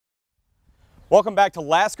Welcome back to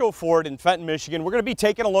Lasco Ford in Fenton, Michigan. We're going to be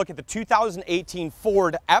taking a look at the 2018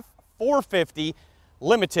 Ford F450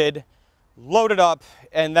 Limited, loaded up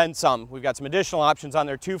and then some. We've got some additional options on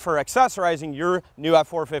there too for accessorizing your new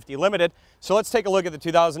F450 Limited. So let's take a look at the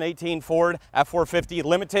 2018 Ford F450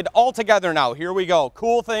 Limited all together now. Here we go.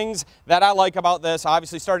 Cool things that I like about this,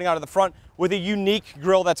 obviously starting out of the front with a unique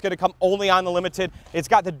grille that's going to come only on the Limited. It's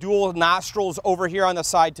got the dual nostrils over here on the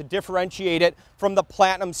side to differentiate it from the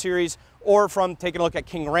Platinum series or from taking a look at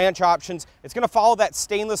King Ranch options. It's going to follow that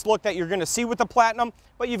stainless look that you're going to see with the Platinum,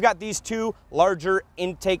 but you've got these two larger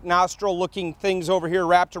intake nostril looking things over here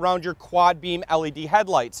wrapped around your quad beam LED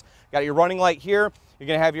headlights. Got your running light here. You're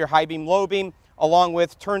going to have your high beam, low beam, along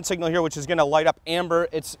with turn signal here, which is going to light up amber.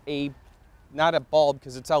 It's not a bulb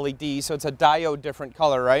because it's LED, so it's a diode different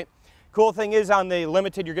color, right? Cool thing is on the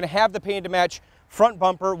Limited, you're going to have the paint to match front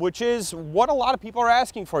bumper, which is what a lot of people are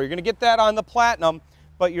asking for. You're going to get that on the Platinum,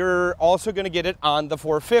 but you're also going to get it on the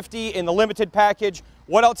 450 in the Limited package.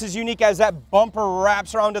 What else is unique as that bumper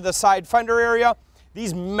wraps around to the side fender area?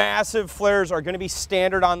 These massive flares are going to be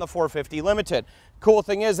standard on the 450 Limited. Cool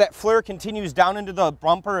thing is that flare continues down into the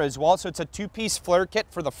bumper as well, so it's a two-piece flare kit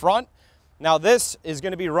for the front. Now this is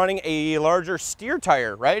going to be running a larger steer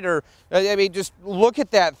tire, right? Or, I mean, just look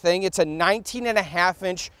at that thing. It's a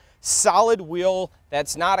 19.5-inch solid wheel.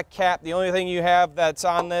 That's not a cap. The only thing you have that's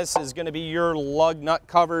on this is going to be your lug nut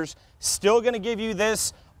covers. Still going to give you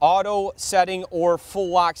this auto setting or full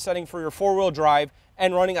lock setting for your four-wheel drive,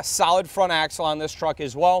 and running a solid front axle on this truck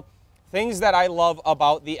as well. Things that I love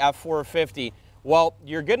about the F450. Well,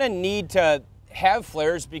 you're going to need to have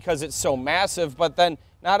flares because it's so massive, but then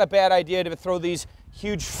not a bad idea to throw these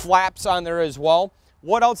huge flaps on there as well.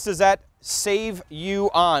 What else does that save you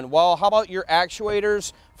on? Well, how about your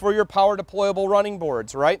actuators for your power deployable running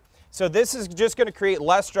boards, right? So this is just going to create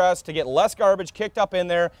less stress to get less garbage kicked up in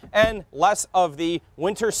there and less of the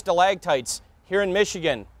winter stalactites here in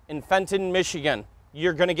Michigan, in Fenton, Michigan.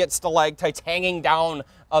 You're going to get stalactites hanging down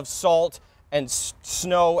of salt and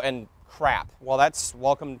snow and crap. Well, that's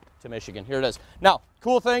welcome to Michigan. Here it is. Now,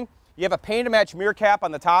 cool thing, you have a paint to match mirror cap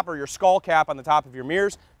on the top, or your skull cap on the top of your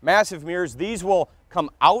mirrors. Massive mirrors. These will come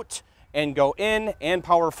out and go in and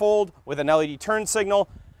power fold with an LED turn signal.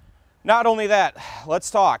 Not only that, let's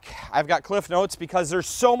talk. I've got cliff notes because there's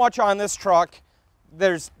so much on this truck.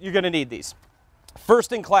 You're going to need these.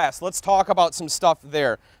 First in class, let's talk about some stuff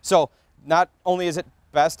there. So not only is it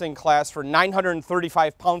best in class for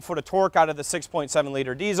 935 pound-foot of torque out of the 6.7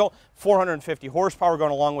 liter diesel, 450 horsepower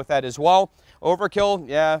going along with that as well. Overkill,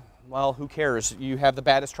 yeah, well, who cares? You have the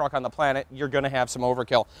baddest truck on the planet, you're going to have some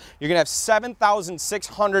overkill. You're going to have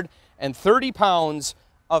 7,630 pounds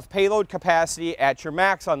of payload capacity at your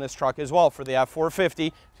max on this truck as well for the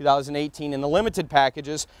F450 2018 in the Limited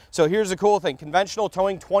packages. So here's the cool thing. Conventional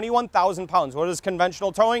towing, 21,000 pounds. What is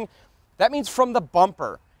conventional towing? That means from the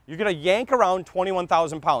bumper. You're going to yank around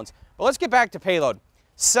 21,000 pounds. But let's get back to payload.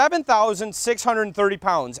 7,630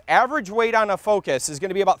 pounds. Average weight on a Focus is going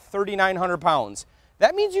to be about 3,900 pounds.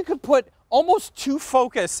 That means you could put almost 2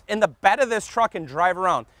 Focus in the bed of this truck and drive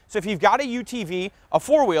around. So if you've got a UTV, a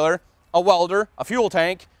four-wheeler, a welder, a fuel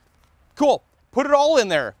tank, cool. Put it all in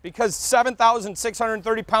there because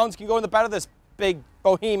 7,630 pounds can go in the bed of this big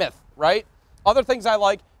behemoth, right? Other things I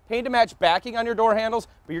like, paint to match backing on your door handles,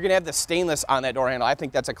 but you're going to have the stainless on that door handle. I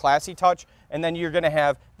think that's a classy touch. And then you're going to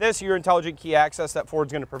have this, your intelligent key access that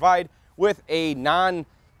Ford's going to provide with a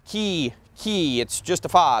non-key key. It's just a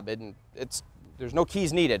fob, and there's no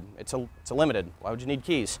keys needed. It's a Limited. Why would you need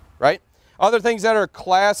keys, right? Other things that are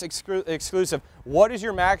class exclusive. What is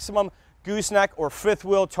your maximum gooseneck or fifth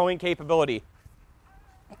wheel towing capability?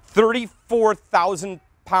 34,000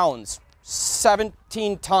 pounds,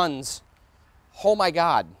 17 tons. Oh my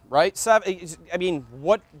God, right? I mean,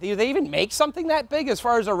 what, do they even make something that big as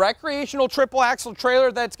far as a recreational triple axle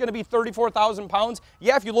trailer that's going to be 34,000 pounds?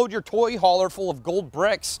 Yeah, if you load your toy hauler full of gold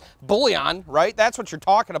bricks, bullion, right? That's what you're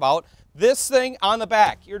talking about. This thing on the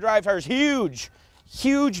back, your drive tire is huge,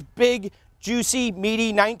 huge, big, juicy,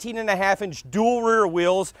 meaty 19.5-inch dual rear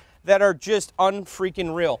wheels that are just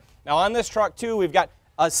unfreaking real. Now on this truck too, we've got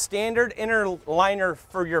a standard inner liner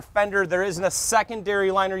for your fender. There isn't a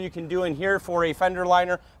secondary liner you can do in here for a fender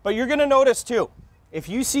liner, but you're gonna notice too, if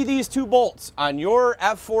you see these 2 bolts on your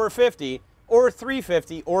F450 or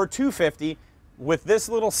 350 or 250 with this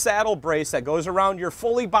little saddle brace that goes around your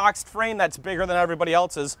fully boxed frame that's bigger than everybody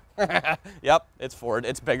else's. Yep, it's Ford,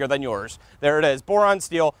 it's bigger than yours. There it is, boron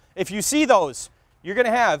steel. If you see those, you're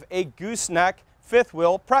gonna have a gooseneck fifth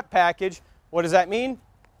wheel prep package. What does that mean?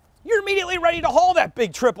 You're immediately ready to haul that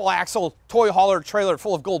big triple axle toy hauler trailer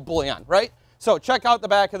full of gold bullion, right? So check out the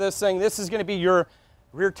back of this thing. This is going to be your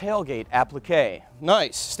rear tailgate applique.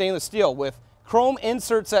 Nice, stainless steel with chrome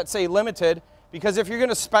inserts that say limited, because if you're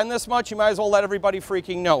gonna spend this much, you might as well let everybody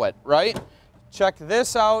freaking know it, right? Check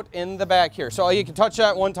this out in the back here. So you can touch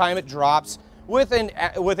that one time, it drops with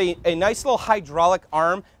a nice little hydraulic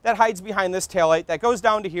arm that hides behind this taillight that goes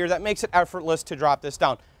down to here, that makes it effortless to drop this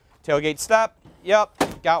down. Tailgate step, yep,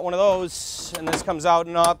 got one of those, and this comes out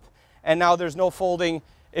and up, and now there's no folding.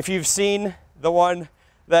 If you've seen the one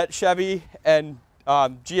that Chevy and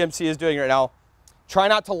GMC is doing right now, try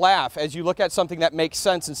not to laugh as you look at something that makes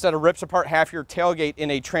sense instead of rips apart half your tailgate in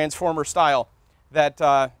a transformer style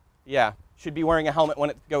that, yeah, should be wearing a helmet when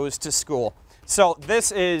it goes to school. So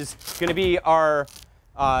this is going to be our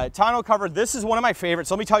tonneau cover. This is one of my favorites.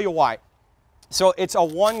 Let me tell you why. So it's a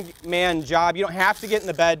one-man job. You don't have to get in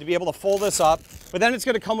the bed to be able to fold this up, but then it's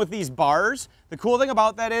going to come with these bars. The cool thing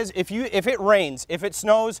about that is if it rains, if it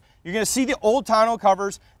snows, you're going to see the old tonneau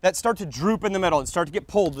covers that start to droop in the middle and start to get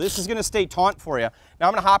pulled. This is going to stay taut for you. Now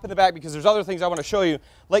I'm going to hop in the back because there's other things I want to show you,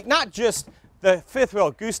 like not just the fifth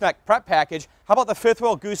wheel gooseneck prep package. How about the fifth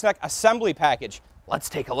wheel gooseneck assembly package? Let's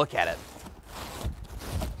take a look at it.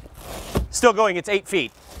 Still going, it's 8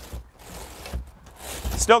 feet.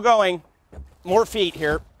 Still going, more feet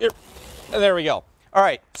here. There we go. All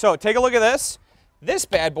right, so take a look at this. This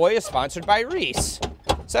bad boy is sponsored by Reese.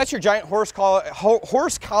 So that's your giant horse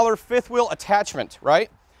collar fifth wheel attachment, right?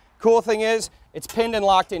 Cool thing is, it's pinned and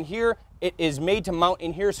locked in here. It is made to mount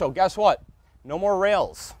in here, so guess what? No more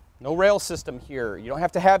rails. No rail system here. You don't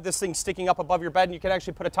have to have this thing sticking up above your bed, and you can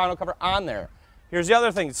actually put a tonneau cover on there. Here's the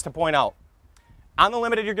other things to point out. On the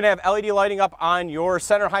Limited, you're going to have LED lighting up on your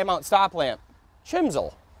center high mount stop lamp.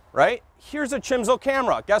 Chimsel, right? Here's a Chimsel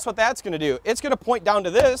camera. Guess what that's going to do? It's going to point down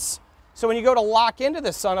to this, so when you go to lock into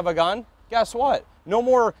this son of a gun, guess what? No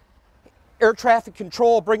more air traffic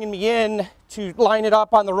control bringing me in to line it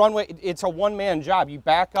up on the runway. It's a one-man job. You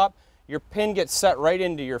back up, your pin gets set right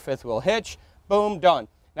into your fifth wheel hitch, boom, done.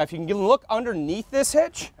 Now, if you can look underneath this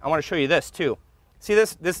hitch, I want to show you this too. See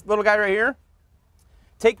this little guy right here?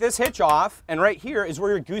 Take this hitch off, and right here is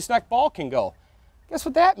where your gooseneck ball can go. Guess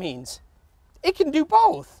what that means? It can do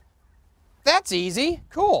both. That's easy,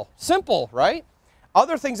 cool, simple, right?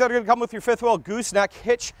 Other things that are going to come with your fifth wheel gooseneck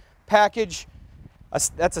hitch package,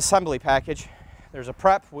 that's assembly package. There's a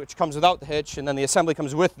prep, which comes without the hitch, and then the assembly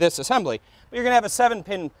comes with this assembly. But you're going to have a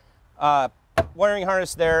 7-pin wiring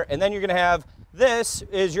harness there, and then you're going to have, this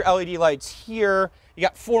is your LED lights here. You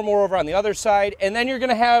got 4 more over on the other side, and then you're going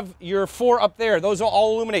to have your 4 up there. Those will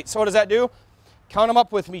all illuminate. So what does that do? Count them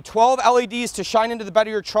up with me. 12 LEDs to shine into the bed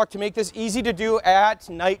of your truck to make this easy to do at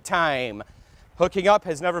nighttime. Hooking up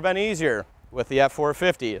has never been easier with the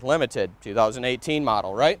F450 Limited 2018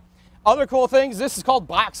 model, right? Other cool things, this is called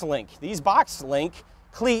Box Link. These Box Link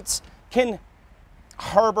cleats can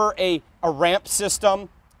harbor a ramp system,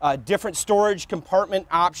 different storage compartment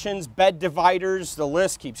options, bed dividers, the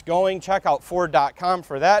list keeps going. Check out Ford.com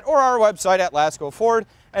for that, or our website at Lasco Ford,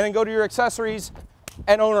 and then go to your accessories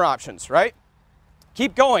and owner options, right?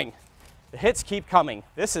 Keep going. The hits keep coming.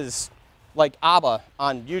 This is like ABBA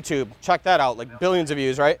on YouTube. Check that out, like billions of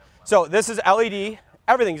views, right? So this is LED.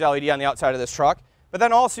 Everything's LED on the outside of this truck. But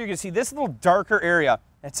then also you can see this little darker area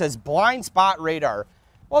that says blind spot radar.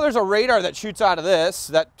 Well, there's a radar that shoots out of this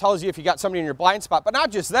that tells you if you got somebody in your blind spot. But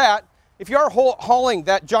not just that. If you are hauling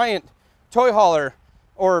that giant toy hauler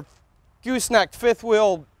or gooseneck fifth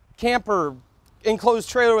wheel camper enclosed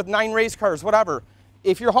trailer with 9 race cars, whatever,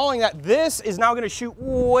 if you're hauling that, this is now going to shoot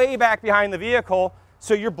way back behind the vehicle.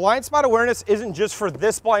 So your blind spot awareness isn't just for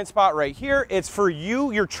this blind spot right here. It's for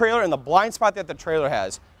you, your trailer, and the blind spot that the trailer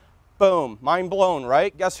has. Boom, mind blown,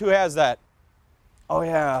 right? Guess who has that? Oh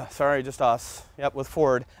yeah, sorry, just us. Yep, with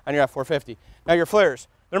Ford on your F450. Now your flares,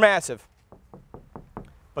 they're massive,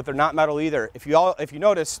 but they're not metal either. If you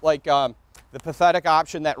notice, like the pathetic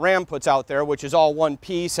option that Ram puts out there, which is all one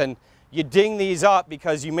piece, and you ding these up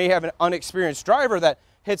because you may have an unexperienced driver that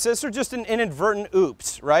hits this, or just an inadvertent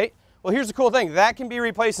oops, right? Well, here's the cool thing. That can be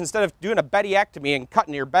replaced instead of doing a beddyectomy and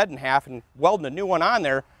cutting your bed in half and welding a new one on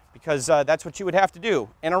there, because that's what you would have to do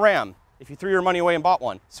in a Ram if you threw your money away and bought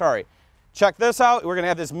one. Sorry. Check this out. We're going to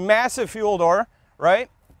have this massive fuel door, right?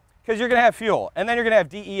 Because you're going to have fuel. And then you're going to have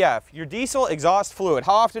DEF, your diesel exhaust fluid.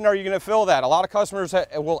 How often are you going to fill that? A lot of customers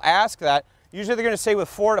will ask that. Usually they're going to say with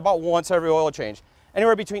Ford about once every oil change.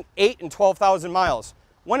 Anywhere between 8,000 and 12,000 miles.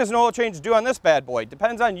 When is an oil change due on this bad boy?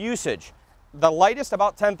 Depends on usage. The lightest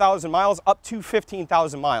about 10,000 miles up to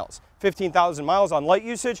 15,000 miles. 15,000 miles on light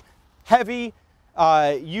usage. Heavy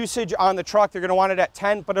usage on the truck, they're going to want it at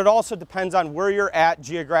 10, but it also depends on where you're at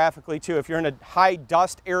geographically too. If you're in a high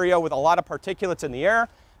dust area with a lot of particulates in the air,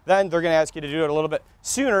 then they're going to ask you to do it a little bit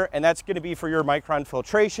sooner, and that's going to be for your micron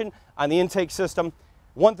filtration on the intake system.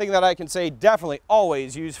 One thing that I can say, definitely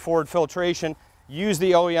always use Ford filtration. Use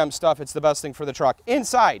the OEM stuff. It's the best thing for the truck.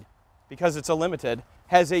 Inside, because it's a limited,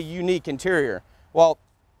 has a unique interior. Well,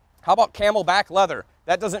 how about camelback leather?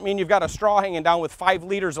 That doesn't mean you've got a straw hanging down with 5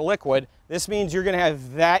 liters of liquid. This means you're going to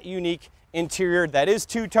have that unique interior that is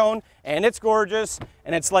two-tone, and it's gorgeous,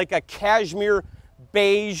 and it's like a cashmere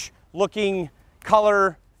beige looking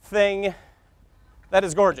color thing that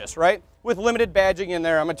is gorgeous, right? With limited badging in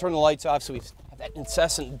there. I'm going to turn the lights off so we have that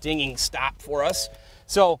incessant dinging stop for us.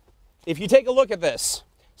 So if you take a look at this,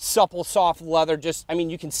 supple, soft leather, just, I mean,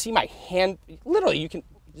 you can see my hand, literally, you can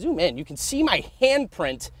zoom in, you can see my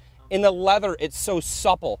handprint in the leather. It's so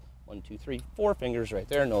supple. 1, 2, 3, 4 fingers right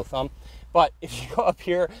there, no thumb. But if you go up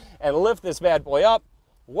here and lift this bad boy up,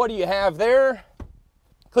 what do you have there?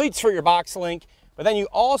 Cleats for your box link, but then you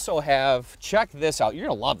also have, check this out, you're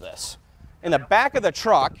gonna love this. In the back of the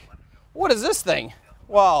truck, what is this thing?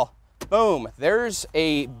 Well, boom, there's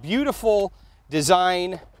a beautiful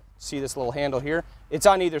design. See this little handle here? It's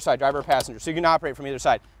on either side, driver or passenger, so you can operate from either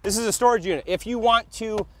side. This is a storage unit. If you want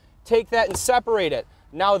to take that and separate it,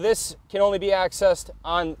 now this can only be accessed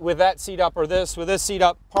on with that seat up or this, with this seat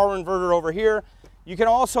up, power inverter over here. You can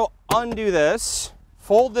also undo this,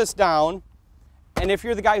 fold this down, and if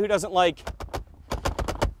you're the guy who doesn't like,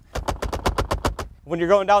 when you're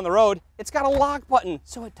going down the road, it's got a lock button,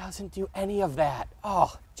 so it doesn't do any of that.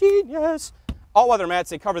 Oh, genius. All-weather mats,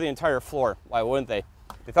 they cover the entire floor. Why wouldn't they?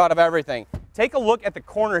 They thought of everything. Take a look at the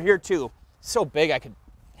corner here too. So big I could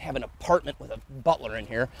have an apartment with a butler in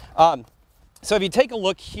here. So if you take a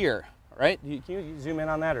look here, right? Can you zoom in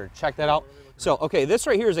on that or check that out? So, okay, this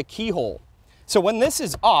right here is a keyhole. So when this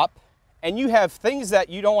is up and you have things that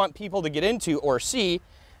you don't want people to get into or see,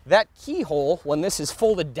 that keyhole, when this is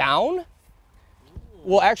folded down,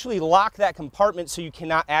 will actually lock that compartment so you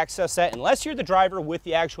cannot access that unless you're the driver with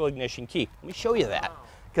the actual ignition key. Let me show you that,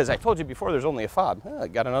 because I told you before there's only a fob. I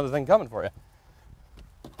got another thing coming for you.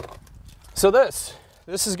 So this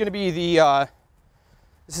is going to be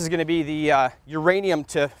the uranium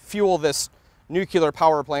to fuel this nuclear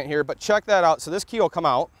power plant here. But check that out. So this key will come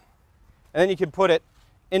out, and then you can put it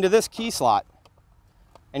into this key slot,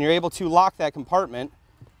 and you're able to lock that compartment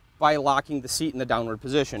by locking the seat in the downward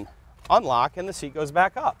position. Unlock, and the seat goes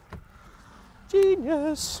back up.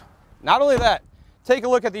 Genius. Not only that, take a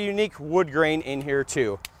look at the unique wood grain in here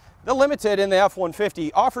too. The Limited in the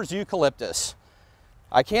F-150 offers eucalyptus.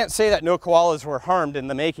 I can't say that no koalas were harmed in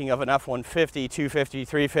the making of an F-150, 250,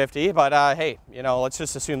 350, but hey, you know, let's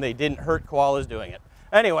just assume they didn't hurt koalas doing it.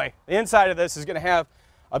 Anyway, the inside of this is going to have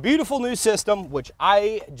a beautiful new system, which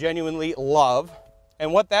I genuinely love.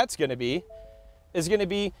 And what that's going to be is going to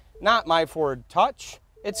be not my Ford Touch.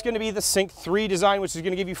 It's going to be the Sync 3 design, which is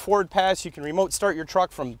going to give you Ford Pass. You can remote start your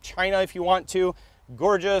truck from China if you want to.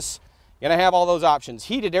 Gorgeous. You're going to have all those options.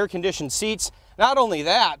 Heated, air-conditioned seats. Not only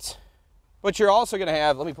that, but you're also going to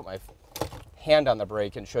have, let me put my hand on the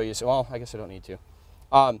brake and show you. So, well, I guess I don't need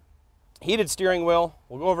to. Heated steering wheel.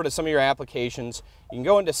 We'll go over to some of your applications. You can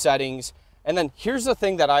go into settings. And then here's the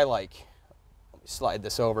thing that I like. Let me slide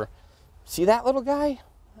this over. See that little guy?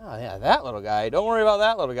 Oh, yeah, that little guy. Don't worry about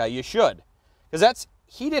that little guy. You should. Because that's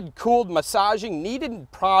heated, cooled, massaging,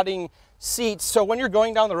 kneaded, prodding seats. So when you're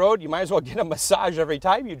going down the road, you might as well get a massage every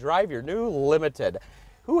time you drive your new Limited.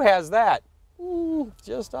 Who has that?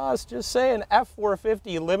 Just us. Just saying.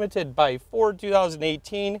 F450 Limited by Ford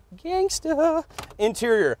 2018. Gangsta.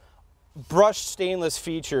 Interior. Brushed stainless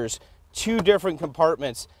features. 2 different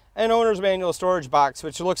compartments. An owner's manual storage box,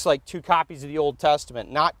 which looks like 2 copies of the Old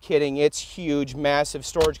Testament. Not kidding. It's huge. Massive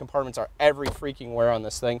storage compartments are every freaking where on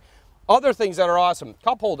this thing. Other things that are awesome,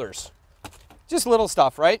 cup holders, just little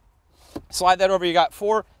stuff, right? Slide that over, you got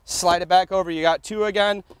 4, slide it back over, you got 2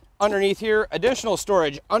 again. Underneath here, additional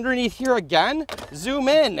storage. Underneath here again, zoom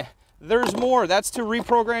in, there's more. That's to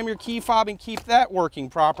reprogram your key fob and keep that working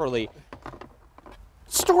properly.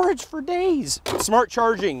 Storage for days. Smart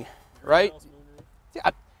charging, right? Yeah.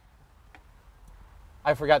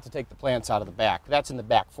 I forgot to take the plants out of the back. That's in the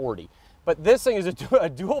back 40. But this thing is a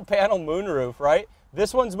dual panel moonroof, right?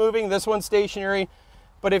 This one's moving, this one's stationary,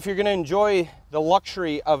 but if you're going to enjoy the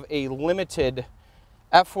luxury of a Limited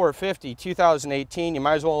F450 2018, you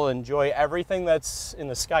might as well enjoy everything that's in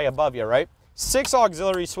the sky above you, right? 6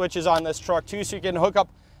 auxiliary switches on this truck too, so you can hook up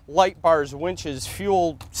light bars, winches,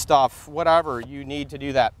 fuel stuff, whatever you need to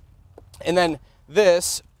do that. And then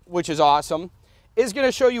this, which is awesome, is going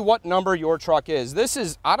to show you what number your truck is. This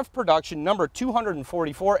is out of production, number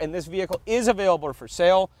 244, and this vehicle is available for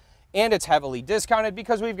sale. And it's heavily discounted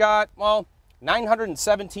because we've got, well,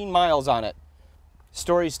 917 miles on it.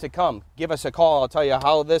 stories to come. Give us a call. I'll tell you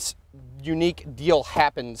how this unique deal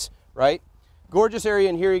happens, right? Gorgeous area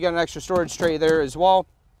in here. You got an extra storage tray there as well.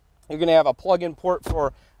 You're going to have a plug-in port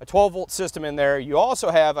for a 12-volt system in there. You also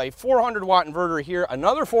have a 400-watt inverter here,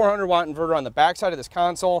 another 400-watt inverter on the backside of this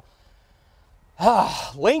console.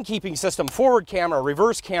 Lane keeping system, forward camera,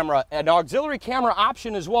 reverse camera, an auxiliary camera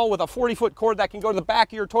option as well with a 40-foot cord that can go to the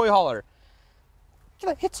back of your toy hauler.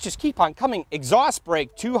 The hits just keep on coming. Exhaust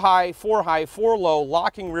brake, 2 high, 4 low,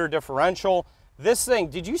 locking rear differential. This thing,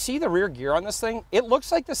 did you see the rear gear on this thing? It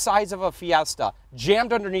looks like the size of a Fiesta,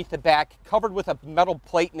 jammed underneath the back, covered with a metal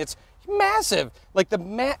plate, and it's massive. Like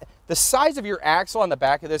the size of your axle on the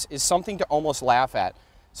back of this is something to almost laugh at.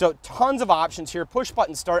 So tons of options here. Push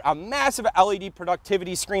button start, a massive LED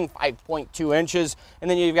productivity screen, 5.2 inches, and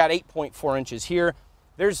then you've got 8.4 inches here.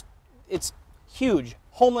 It's huge.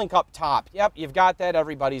 Home link up top. Yep, you've got that.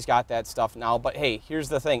 Everybody's got that stuff now. But hey, here's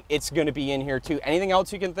the thing. It's going to be in here too. Anything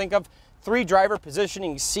else you can think of? 3 driver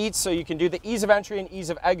positioning seats, so you can do the ease of entry and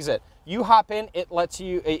ease of exit. You hop in, it lets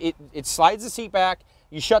you, it slides the seat back,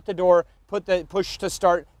 you shut the door, put the push to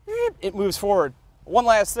start, it moves forward. One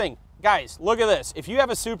last thing. Guys, look at this. If you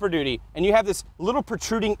have a Super Duty and you have this little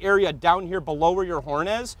protruding area down here below where your horn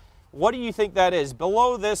is, what do you think that is?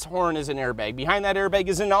 Below this horn is an airbag. Behind that airbag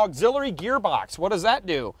is an auxiliary gearbox. What does that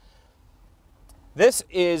do? This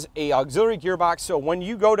is a auxiliary gearbox, so when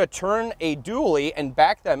you go to turn a dually and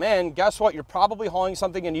back them in, guess what? You're probably hauling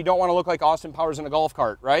something and you don't want to look like Austin Powers in a golf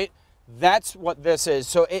cart, right? That's what this is.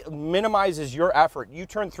 So it minimizes your effort. You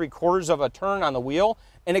turn 3/4 of a turn on the wheel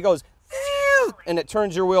and it goes, and it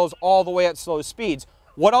turns your wheels all the way at slow speeds.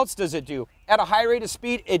 What else does it do? At a high rate of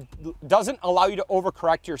speed, it doesn't allow you to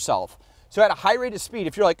overcorrect yourself. So at a high rate of speed,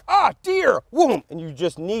 if you're like, deer, whoom, and you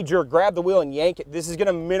just grab the wheel and yank it, this is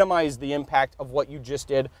gonna minimize the impact of what you just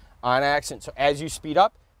did on accident. So as you speed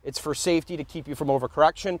up, it's for safety to keep you from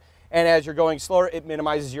overcorrection. And as you're going slower, it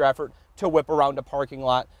minimizes your effort to whip around a parking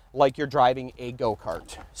lot like you're driving a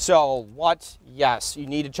go-kart. So what? Yes, you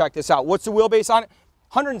need to check this out. What's the wheelbase on it?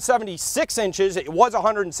 176 inches. It was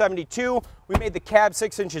 172. We made the cab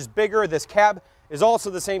 6 inches bigger. This cab is also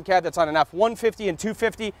the same cab that's on an F150 and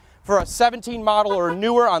 250. For a 17 model or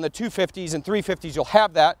newer on the 250s and 350s, you'll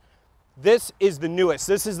have that. This is the newest.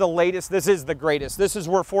 This is the latest. This is the greatest. This is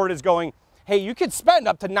where Ford is going. Hey, you could spend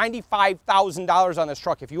up to $95,000 on this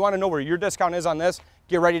truck. If you want to know where your discount is on this,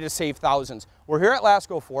 get ready to save thousands. We're here at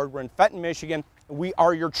Lasco Ford. We're in Fenton, Michigan. We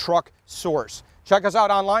are your truck source. Check us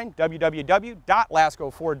out online,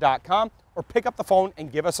 www.lascoford.com, or pick up the phone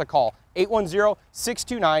and give us a call,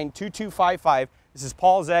 810-629-2255. This is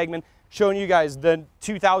Paul Zagman showing you guys the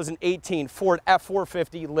 2018 Ford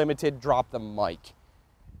F450 Limited. Drop the mic.